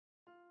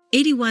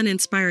81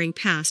 Inspiring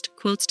past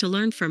quotes to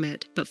learn from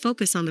it but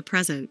focus on the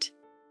present.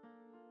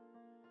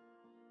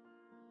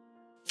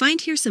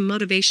 Find here some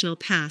motivational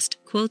past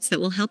quotes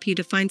that will help you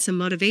to find some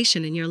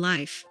motivation in your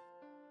life.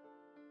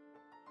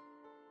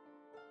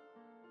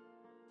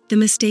 The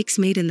mistakes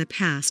made in the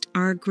past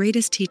are our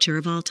greatest teacher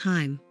of all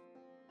time.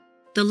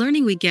 The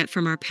learning we get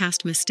from our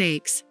past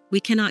mistakes, we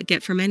cannot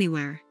get from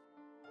anywhere.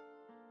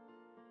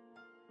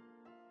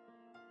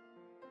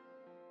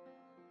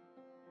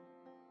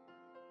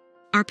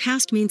 Our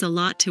past means a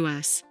lot to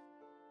us.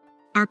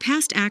 Our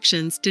past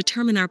actions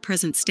determine our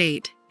present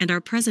state, and our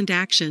present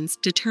actions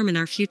determine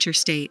our future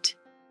state.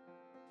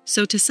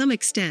 So to some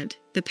extent,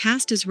 the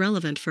past is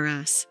relevant for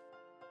us.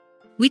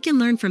 We can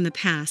learn from the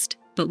past,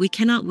 but we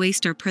cannot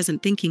waste our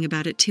present thinking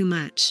about it too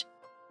much.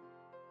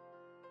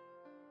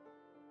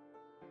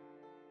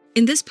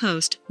 In this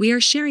post, we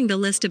are sharing the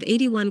list of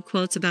 81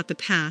 quotes about the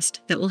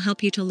past that will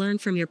help you to learn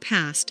from your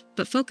past,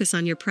 but focus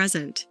on your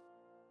present.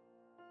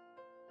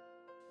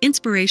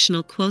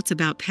 Inspirational quotes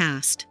about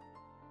past.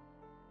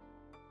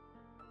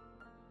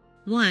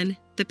 1.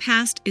 The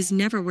past is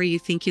never where you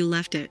think you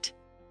left it.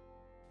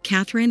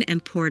 Catherine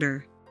and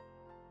Porter.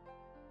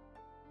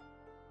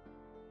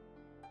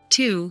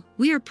 2.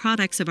 We are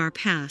products of our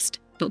past,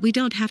 but we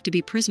don't have to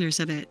be prisoners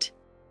of it.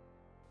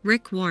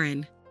 Rick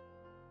Warren.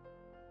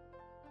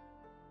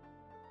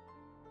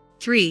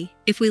 3.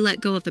 If we let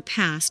go of the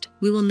past,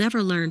 we will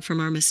never learn from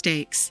our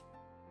mistakes.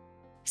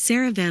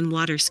 Sarah Van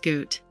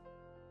Waterscoot.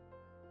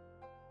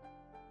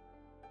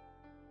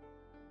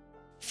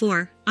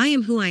 4. I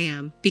am who I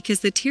am because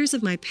the tears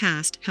of my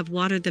past have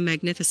watered the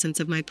magnificence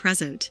of my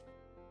present.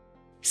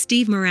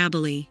 Steve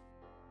Maraboli.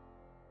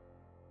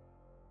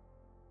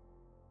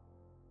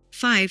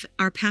 5.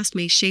 Our past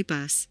may shape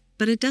us,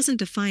 but it doesn't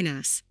define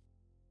us.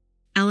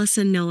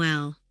 Alison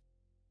Noel.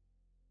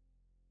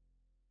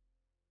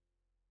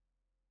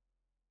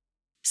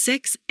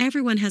 6.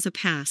 Everyone has a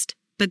past,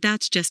 but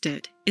that's just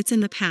it, it's in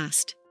the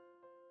past.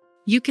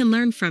 You can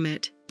learn from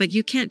it, but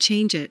you can't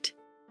change it.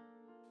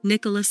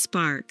 Nicholas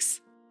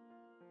Sparks.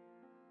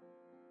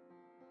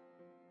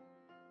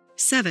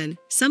 7.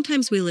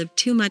 Sometimes we live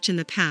too much in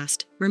the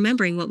past,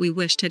 remembering what we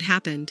wished had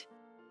happened.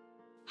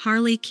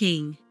 Harley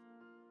King.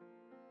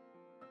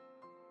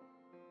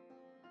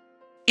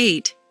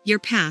 8. Your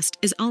past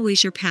is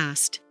always your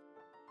past.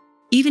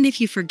 Even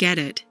if you forget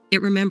it,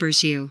 it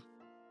remembers you.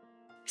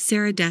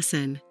 Sarah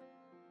Dessen.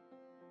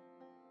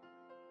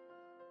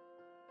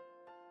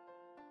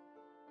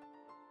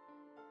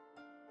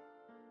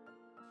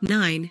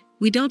 9.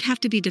 We don't have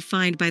to be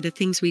defined by the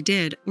things we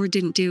did or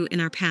didn't do in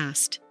our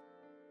past.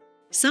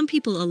 Some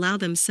people allow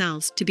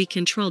themselves to be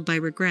controlled by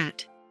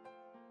regret.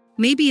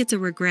 Maybe it's a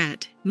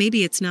regret,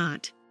 maybe it's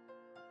not.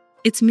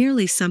 It's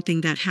merely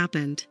something that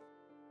happened.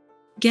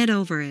 Get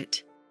over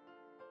it.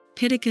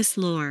 Pittacus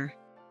Lore.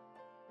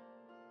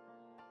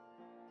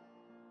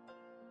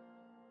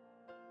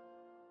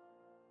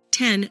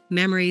 10.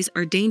 Memories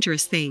are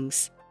dangerous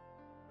things.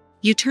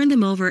 You turn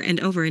them over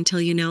and over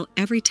until you know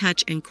every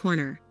touch and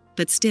corner,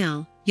 but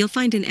still, you'll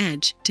find an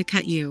edge to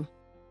cut you.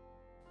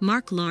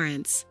 Mark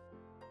Lawrence.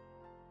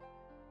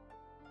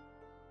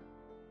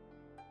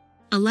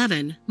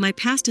 11. My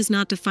past has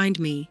not defined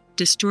me,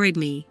 destroyed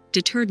me,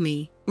 deterred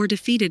me, or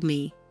defeated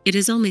me, it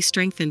has only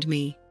strengthened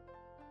me.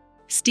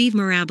 Steve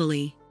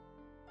Maraboli.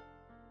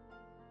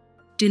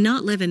 Do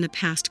not live in the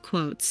past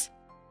quotes.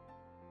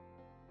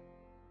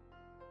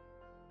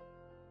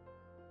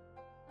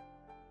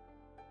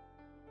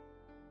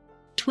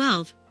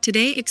 12.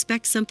 Today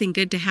expect something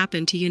good to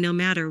happen to you no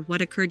matter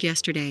what occurred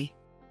yesterday.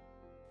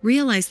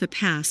 Realize the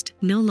past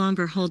no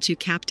longer holds you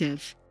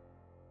captive.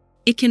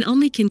 It can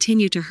only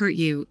continue to hurt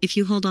you if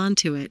you hold on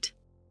to it.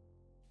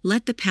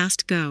 Let the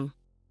past go.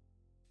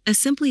 A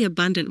simply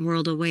abundant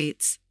world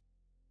awaits.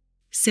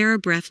 Sarah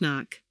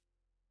Brethnock.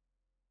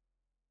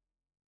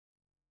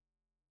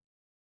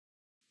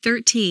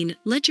 13.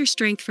 Let your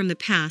strength from the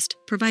past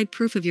provide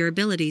proof of your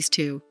abilities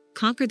to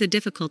conquer the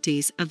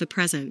difficulties of the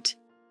present.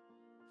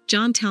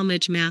 John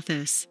Talmadge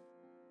Mathis.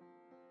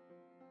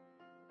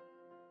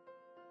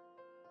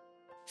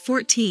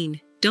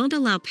 14. Don't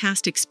allow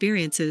past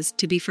experiences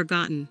to be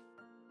forgotten.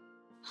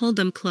 Hold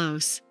them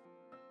close.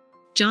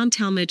 John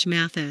Talmadge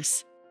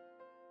Mathis.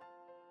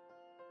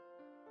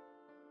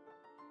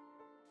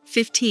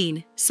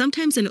 15.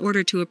 Sometimes in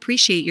order to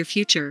appreciate your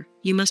future,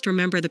 you must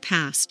remember the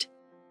past.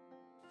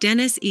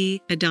 Dennis E.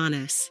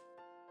 Adonis.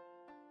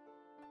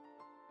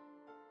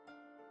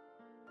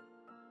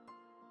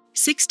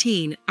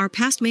 16. Our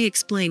past may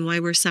explain why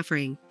we're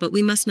suffering, but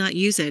we must not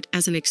use it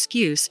as an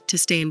excuse to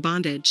stay in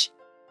bondage.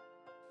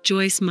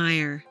 Joyce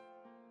Meyer.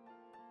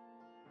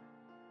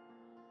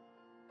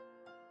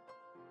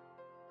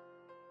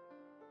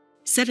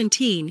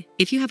 17.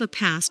 If you have a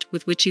past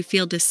with which you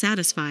feel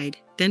dissatisfied,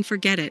 then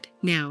forget it,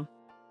 now.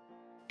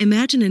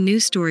 Imagine a new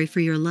story for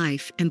your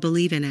life and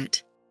believe in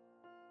it.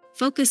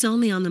 Focus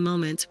only on the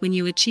moments when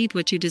you achieved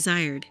what you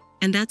desired,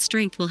 and that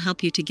strength will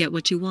help you to get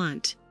what you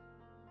want.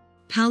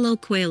 Paulo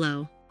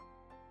Coelho.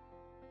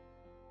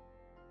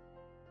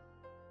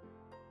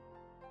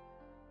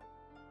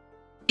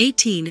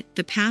 18.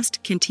 The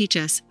past can teach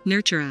us,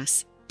 nurture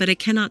us, but it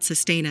cannot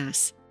sustain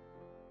us.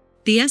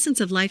 The essence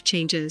of life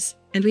changes,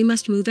 and we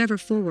must move ever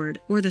forward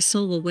or the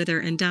soul will wither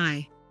and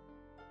die.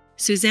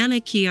 Susanna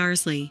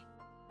Keyarsley.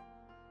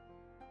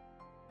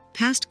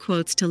 Past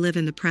quotes to live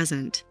in the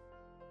present.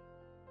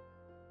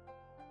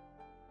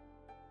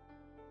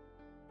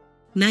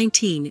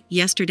 19.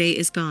 Yesterday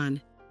is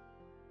gone.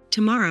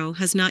 Tomorrow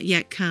has not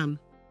yet come.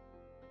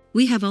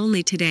 We have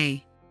only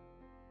today.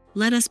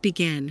 Let us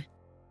begin.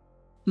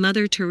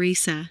 Mother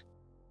Teresa.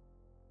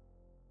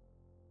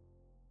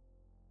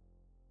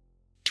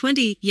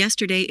 20.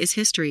 Yesterday is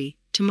history,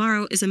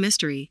 tomorrow is a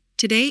mystery,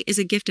 today is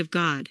a gift of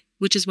God,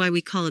 which is why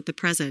we call it the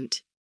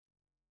present.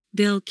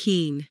 Bill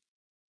Keane.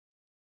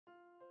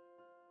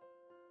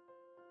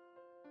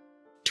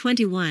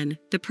 21.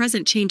 The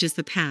present changes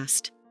the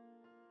past.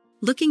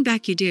 Looking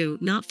back, you do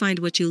not find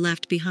what you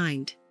left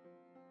behind.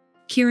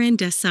 Kiran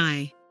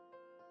Desai.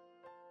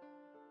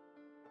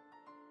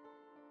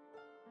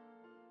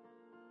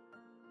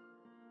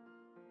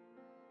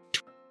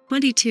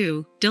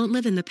 22. Don't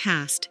live in the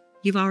past,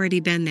 you've already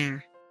been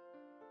there.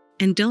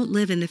 And don't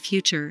live in the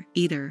future,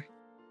 either.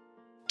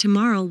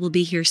 Tomorrow will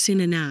be here soon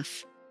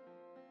enough.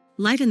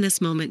 Live in this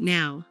moment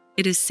now,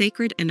 it is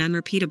sacred and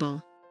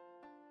unrepeatable.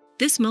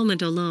 This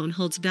moment alone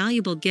holds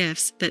valuable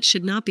gifts that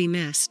should not be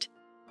missed.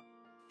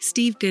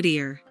 Steve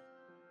Goodyear.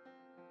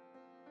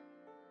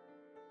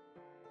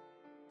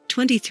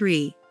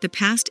 23. The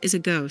past is a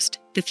ghost,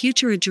 the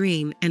future a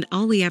dream, and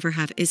all we ever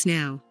have is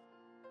now.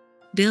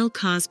 Bill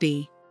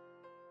Cosby.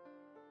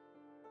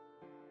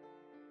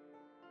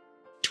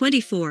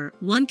 24.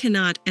 One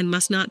cannot and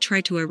must not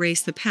try to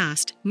erase the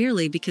past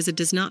merely because it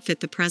does not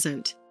fit the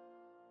present.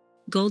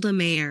 Golda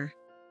Meir.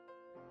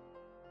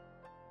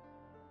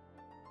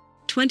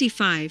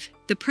 25.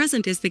 The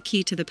present is the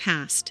key to the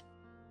past.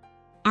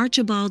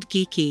 Archibald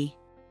Geeky.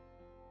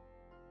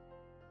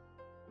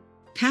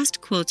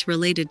 Past quotes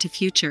related to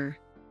future.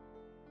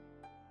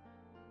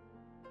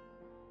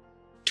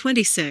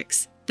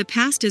 26. The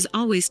past is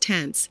always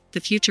tense, the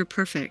future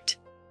perfect.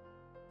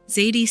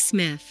 Zadie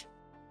Smith.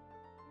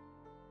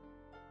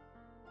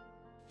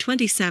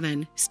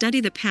 27.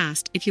 Study the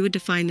past if you would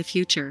define the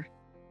future.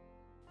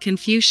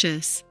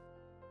 Confucius.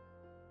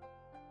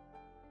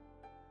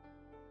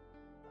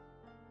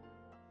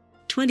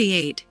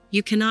 28.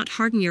 You cannot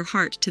harden your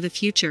heart to the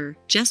future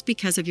just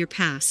because of your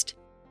past.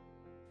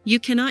 You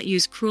cannot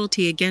use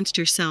cruelty against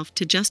yourself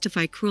to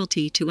justify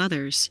cruelty to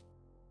others.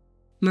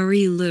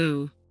 Marie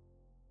Lu.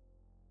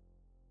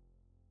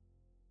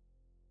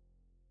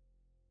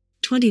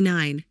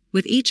 29.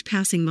 With each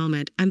passing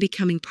moment, I'm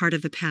becoming part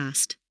of the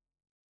past.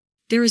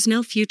 There is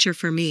no future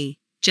for me,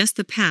 just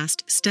the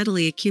past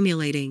steadily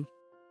accumulating.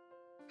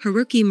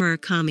 Haruki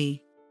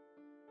Murakami.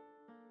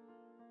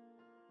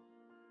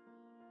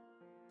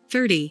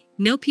 30.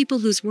 No people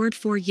whose word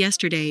for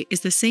yesterday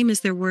is the same as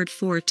their word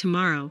for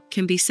tomorrow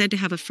can be said to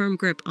have a firm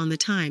grip on the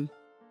time.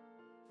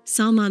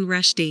 Salman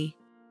Rushdie.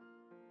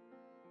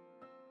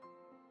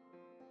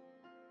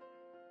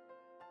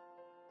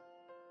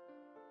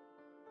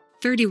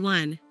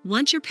 31.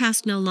 Once your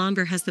past no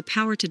longer has the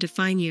power to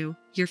define you,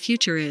 your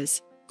future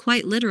is,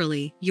 quite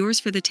literally, yours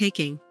for the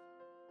taking.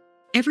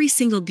 Every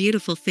single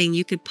beautiful thing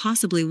you could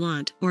possibly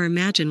want or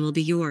imagine will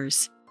be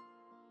yours.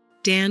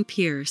 Dan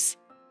Pierce.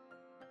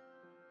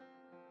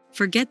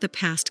 Forget the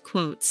past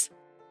quotes.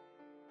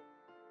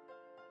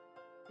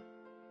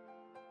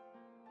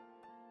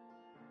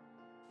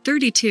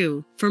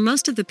 32. For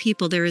most of the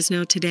people there is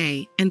no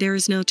today, and there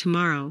is no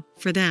tomorrow.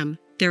 For them,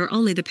 there are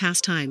only the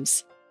past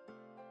times.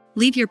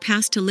 Leave your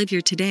past to live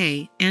your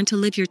today, and to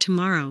live your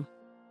tomorrow.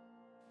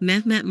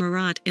 Mehmet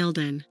Murat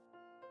Ilden.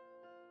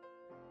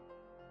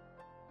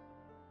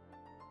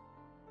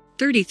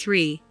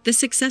 33. The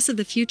success of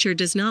the future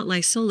does not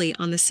lie solely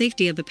on the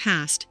safety of the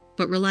past,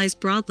 but relies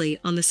broadly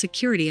on the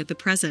security of the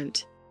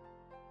present.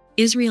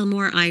 Israel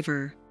Moore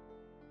Ivor.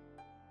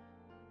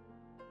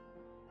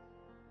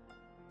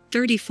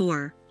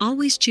 34.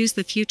 Always choose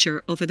the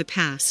future over the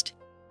past.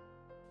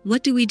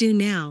 What do we do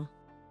now?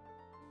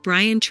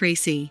 Brian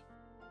Tracy.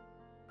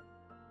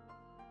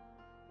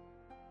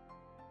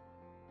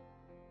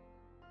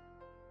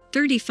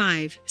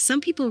 35.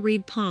 Some people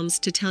read palms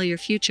to tell your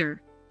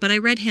future, but I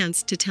read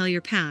hands to tell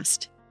your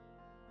past.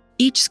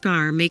 Each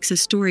scar makes a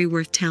story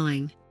worth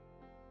telling.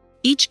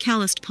 Each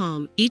calloused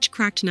palm, each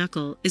cracked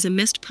knuckle is a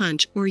missed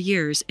punch or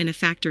years in a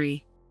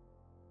factory.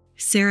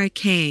 Sarah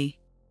Kay.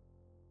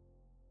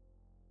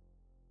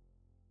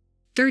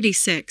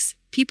 36.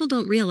 People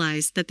don't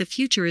realize that the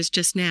future is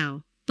just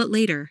now, but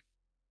later.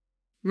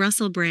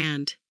 Russell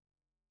Brand.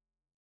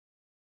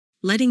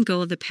 Letting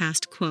go of the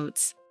past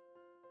quotes.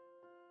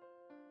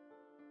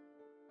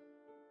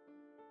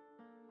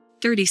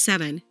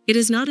 37. It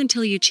is not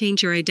until you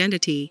change your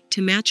identity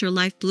to match your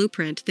life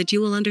blueprint that you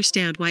will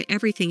understand why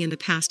everything in the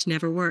past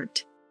never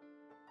worked.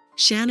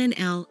 Shannon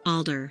L.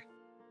 Alder.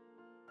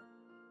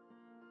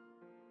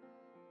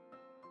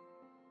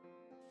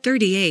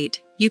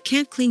 38. You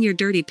can't clean your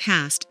dirty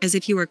past as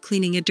if you are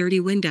cleaning a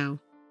dirty window.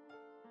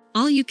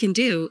 All you can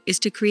do is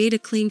to create a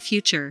clean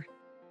future.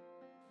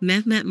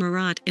 Mehmet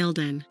Murat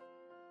Ilden.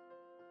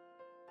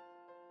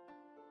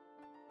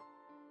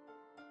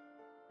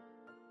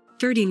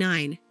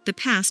 39. The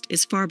past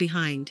is far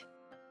behind.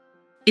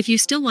 If you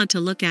still want to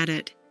look at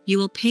it, you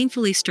will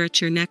painfully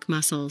stretch your neck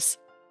muscles.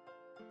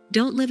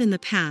 Don't live in the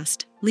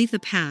past, leave the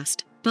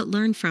past, but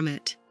learn from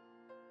it.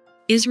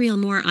 Israel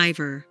Moore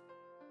Ivor.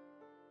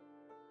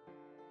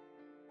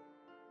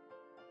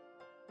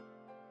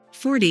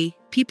 40.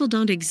 People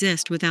don't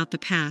exist without the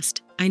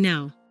past, I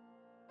know.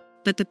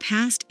 But the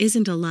past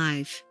isn't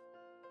alive.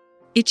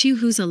 It's you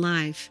who's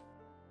alive.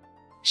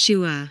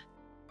 Shua.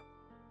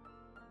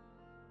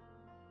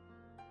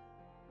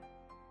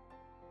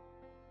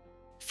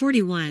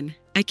 41.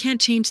 I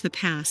can't change the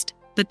past,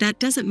 but that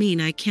doesn't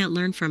mean I can't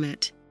learn from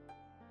it.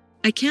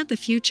 I can't the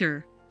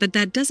future, but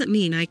that doesn't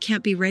mean I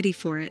can't be ready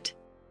for it.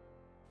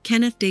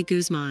 Kenneth de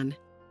Guzman.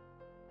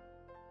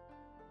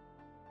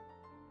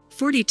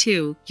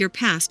 42. Your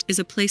past is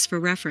a place for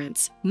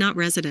reference, not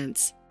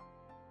residence.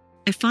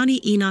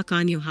 Ifani Enoch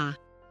Anyuha.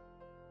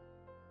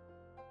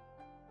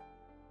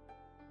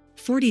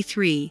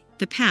 43.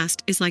 The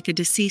past is like a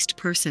deceased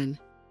person.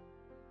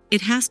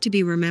 It has to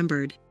be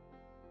remembered.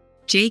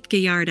 Jake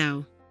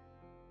Gallardo.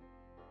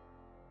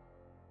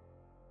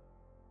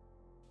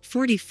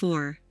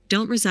 44.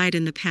 Don't reside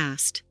in the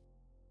past.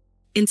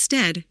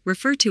 Instead,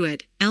 refer to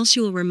it, else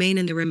you will remain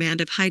in the remand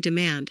of high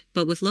demand,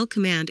 but with low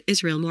command.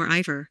 Israel Moore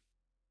Ivor.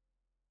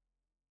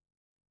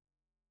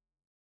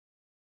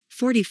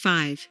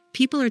 45.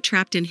 People are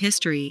trapped in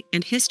history,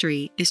 and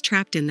history is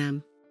trapped in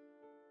them.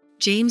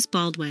 James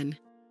Baldwin.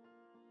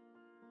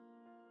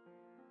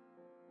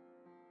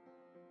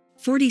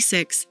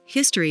 46.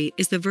 History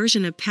is the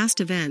version of past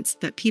events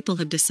that people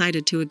have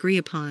decided to agree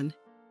upon.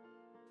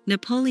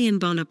 Napoleon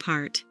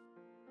Bonaparte.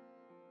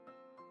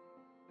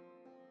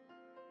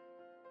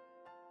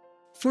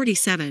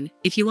 47.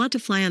 If you want to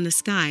fly on the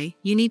sky,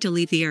 you need to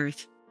leave the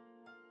earth.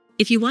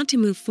 If you want to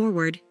move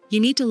forward, you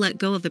need to let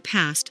go of the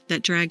past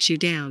that drags you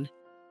down.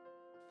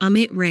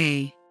 Amit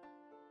Ray.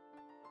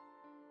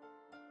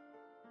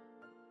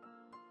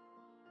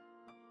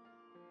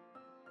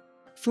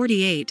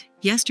 48.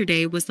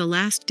 Yesterday was the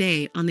last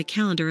day on the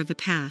calendar of the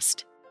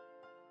past.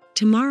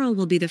 Tomorrow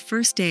will be the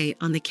first day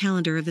on the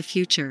calendar of the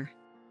future.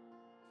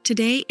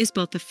 Today is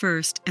both the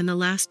first and the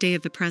last day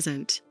of the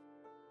present.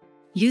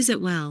 Use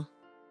it well.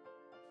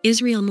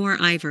 Israel Moore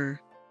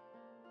Ivor.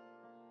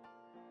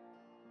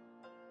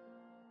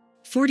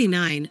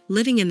 49.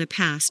 Living in the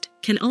past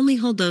can only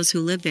hold those who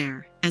live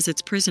there as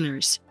its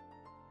prisoners.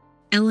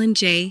 Ellen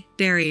J.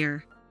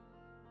 Barrier.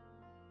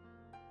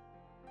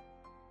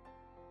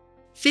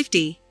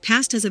 50.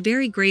 Past has a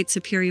very great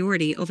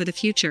superiority over the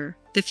future.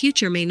 The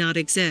future may not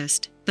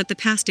exist, but the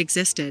past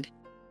existed.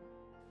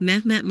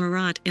 Mehmet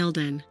Murat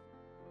Ilden.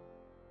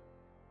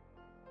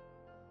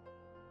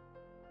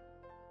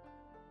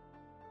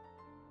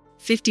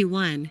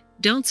 51.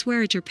 Don't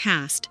swear at your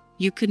past,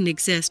 you couldn't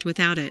exist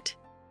without it.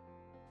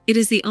 It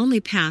is the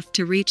only path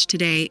to reach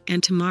today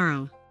and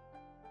tomorrow.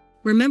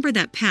 Remember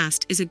that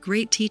past is a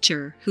great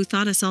teacher who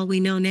taught us all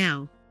we know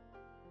now.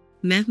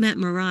 Mehmet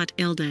Murat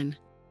Ilden.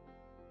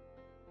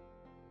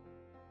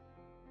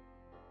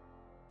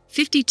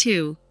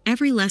 52.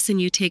 Every lesson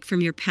you take from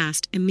your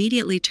past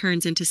immediately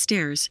turns into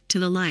stairs to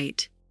the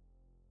light.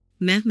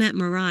 Mehmet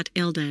Murat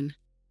Ilden.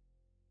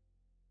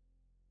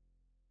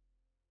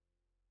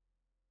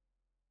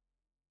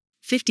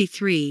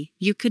 53.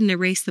 You couldn't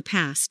erase the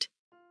past.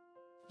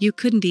 You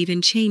couldn't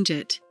even change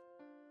it.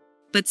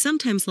 But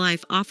sometimes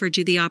life offered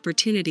you the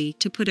opportunity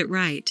to put it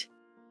right.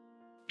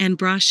 And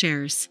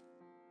Brashares.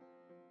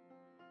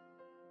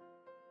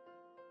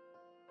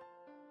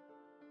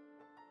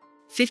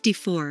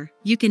 54.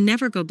 You can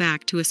never go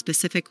back to a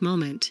specific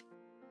moment.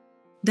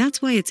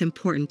 That's why it's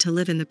important to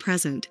live in the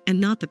present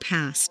and not the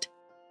past.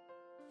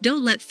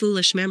 Don't let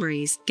foolish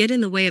memories get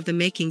in the way of the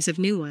makings of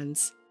new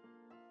ones.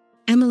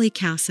 Emily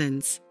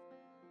Cowsons.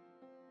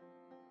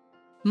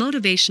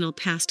 Motivational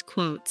past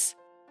quotes.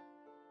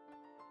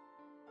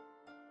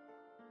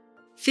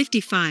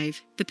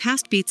 55. The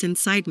past beats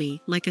inside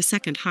me like a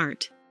second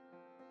heart.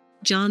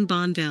 John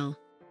Bonville.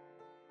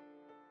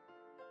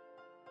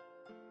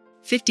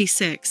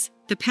 56.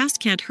 The past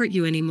can't hurt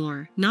you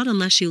anymore, not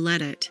unless you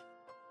let it.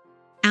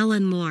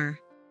 Alan Moore.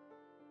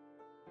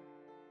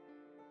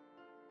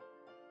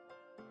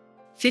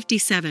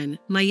 57.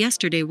 My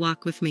yesterday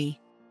walk with me.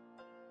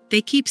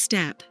 They keep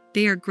step,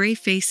 they are gray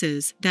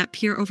faces that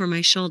peer over my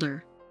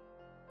shoulder.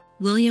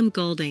 William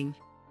Golding.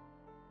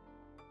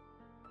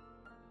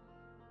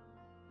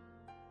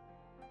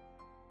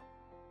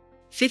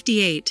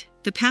 58.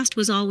 The past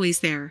was always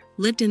there,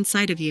 lived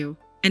inside of you,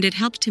 and it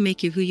helped to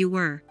make you who you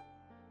were.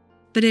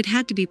 But it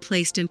had to be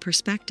placed in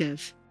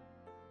perspective.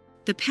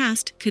 The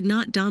past could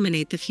not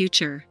dominate the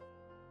future.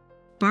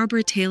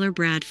 Barbara Taylor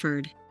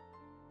Bradford.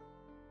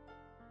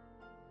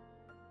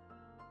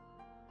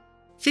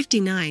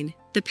 59.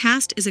 The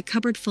past is a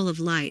cupboard full of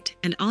light,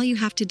 and all you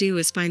have to do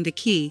is find the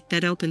key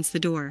that opens the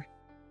door.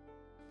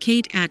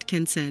 Kate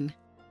Atkinson.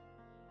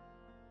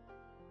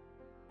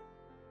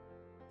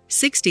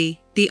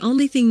 60. The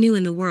only thing new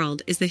in the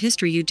world is the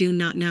history you do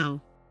not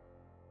know.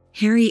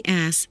 Harry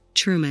S.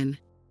 Truman.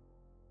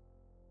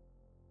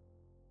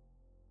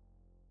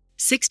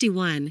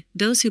 61.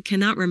 Those who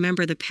cannot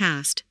remember the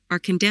past are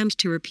condemned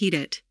to repeat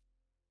it.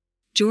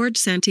 George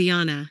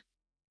Santayana.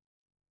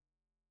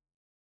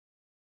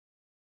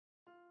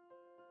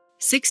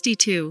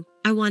 62.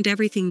 I want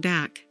everything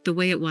back, the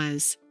way it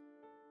was.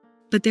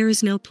 But there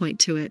is no point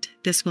to it,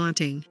 this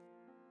wanting.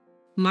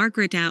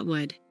 Margaret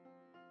Atwood.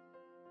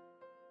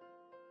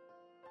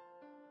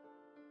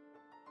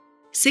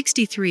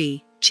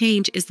 63.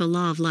 Change is the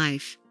law of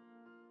life.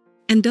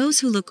 And those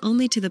who look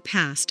only to the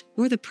past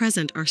or the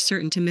present are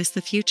certain to miss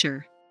the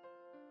future.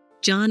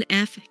 John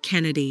F.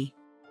 Kennedy.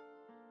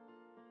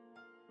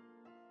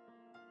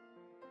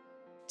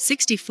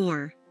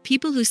 64.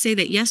 People who say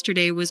that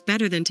yesterday was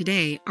better than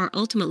today are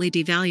ultimately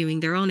devaluing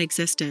their own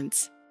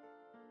existence.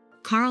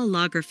 Karl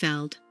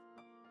Lagerfeld.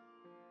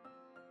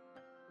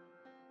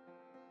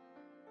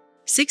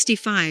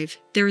 65.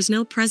 There is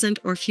no present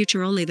or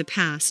future, only the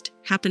past,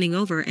 happening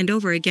over and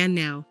over again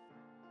now.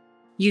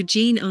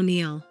 Eugene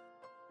O'Neill.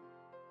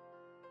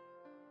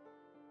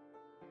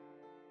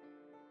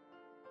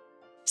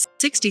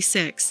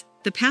 66.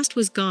 The past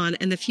was gone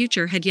and the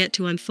future had yet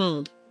to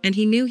unfold, and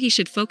he knew he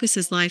should focus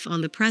his life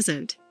on the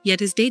present, yet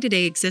his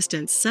day-to-day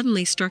existence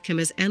suddenly struck him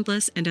as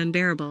endless and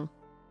unbearable.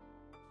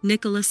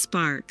 Nicholas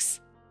Sparks.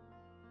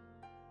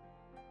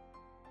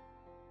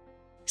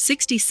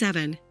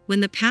 67. When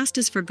the past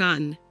is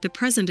forgotten, the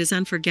present is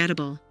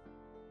unforgettable.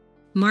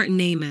 Martin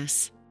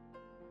Amis.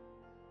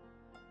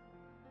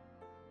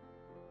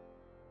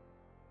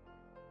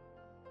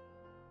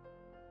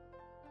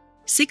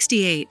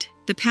 68.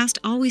 The past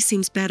always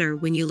seems better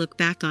when you look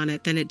back on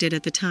it than it did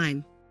at the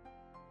time.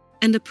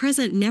 And the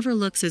present never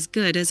looks as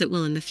good as it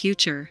will in the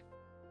future.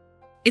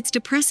 It's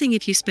depressing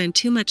if you spend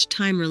too much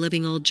time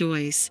reliving old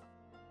joys.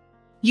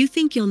 You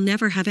think you'll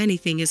never have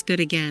anything as good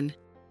again.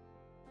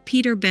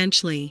 Peter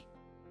Benchley.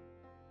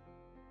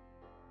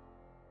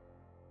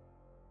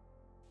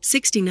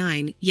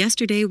 69.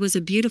 Yesterday was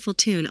a beautiful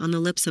tune on the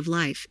lips of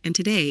life, and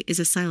today is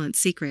a silent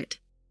secret.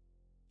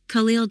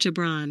 Khalil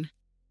Gibran.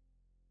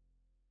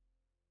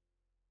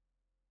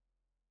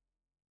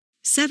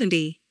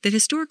 70. The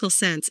historical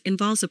sense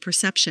involves a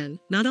perception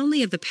not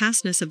only of the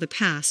pastness of the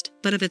past,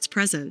 but of its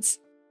presence.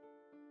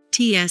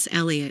 T.S.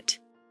 Eliot.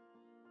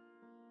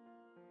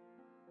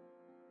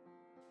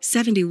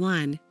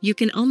 71. You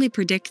can only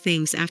predict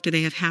things after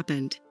they have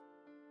happened.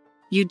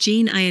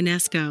 Eugene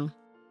Ionesco.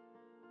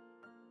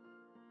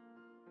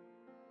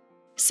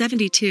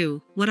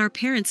 72. What our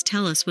parents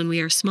tell us when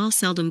we are small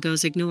seldom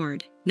goes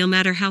ignored, no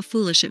matter how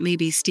foolish it may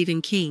be.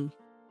 Stephen King.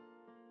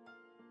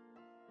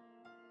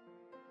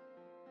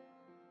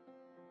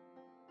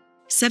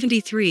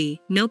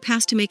 73. No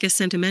past to make us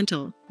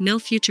sentimental, no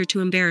future to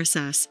embarrass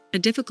us, a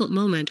difficult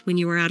moment when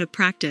you are out of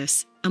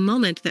practice, a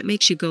moment that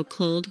makes you go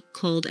cold,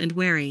 cold and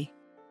wary.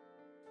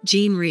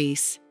 Jean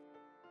Rhys.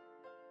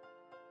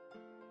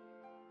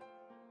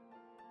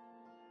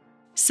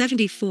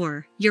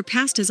 74. Your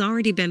past has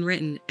already been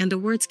written and the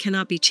words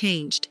cannot be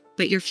changed,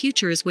 but your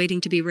future is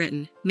waiting to be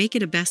written. Make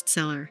it a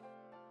bestseller.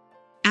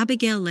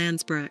 Abigail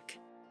Lansbrook.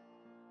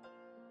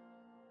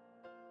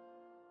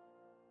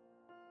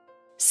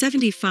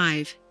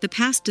 75. The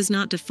past does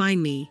not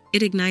define me,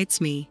 it ignites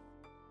me.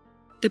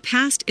 The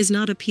past is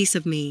not a piece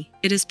of me,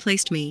 it has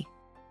placed me.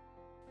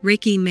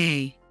 Ricky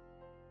May.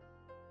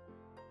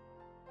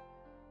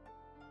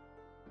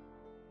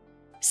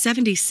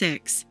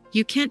 76.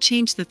 You can't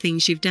change the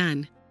things you've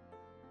done.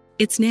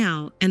 It's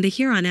now and the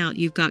here on out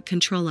you've got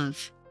control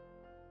of.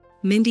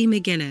 Mindy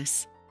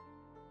McGinnis.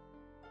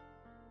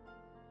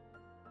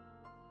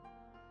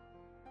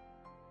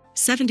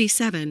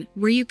 77.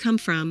 Where you come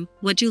from,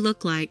 what you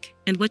look like,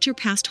 and what your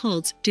past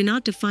holds do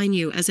not define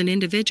you as an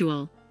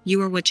individual,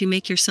 you are what you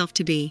make yourself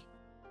to be.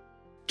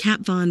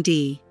 Kat Von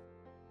D.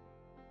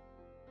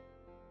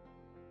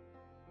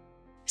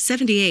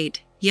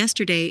 78.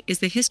 Yesterday is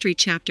the history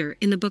chapter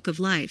in the book of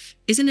life,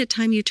 isn't it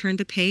time you turned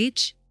the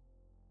page?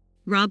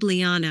 Rob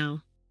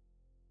Liano.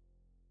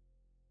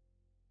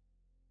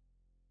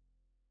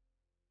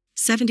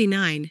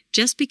 79.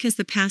 Just because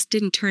the past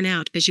didn't turn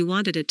out as you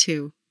wanted it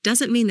to,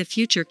 doesn't mean the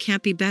future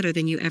can't be better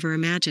than you ever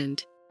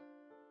imagined.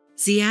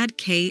 Ziad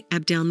K.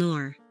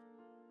 Abdelnour.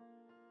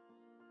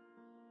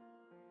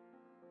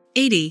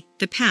 80.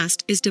 The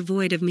past is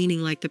devoid of meaning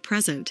like the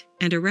present,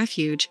 and a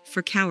refuge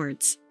for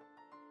cowards.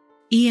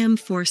 E. M.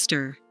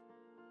 Forster.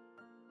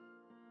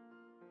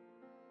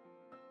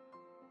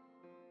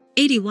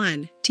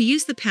 81. To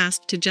use the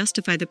past to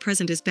justify the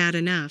present is bad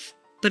enough,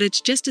 but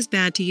it's just as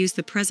bad to use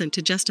the present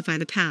to justify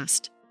the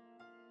past.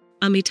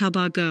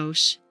 Amitabh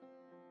Ghosh.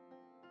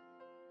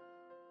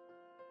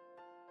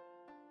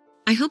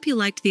 I hope you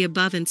liked the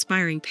above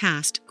inspiring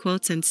past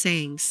quotes and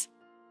sayings.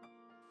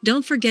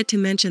 Don't forget to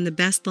mention the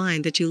best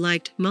line that you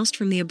liked most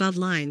from the above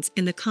lines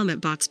in the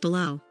comment box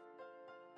below.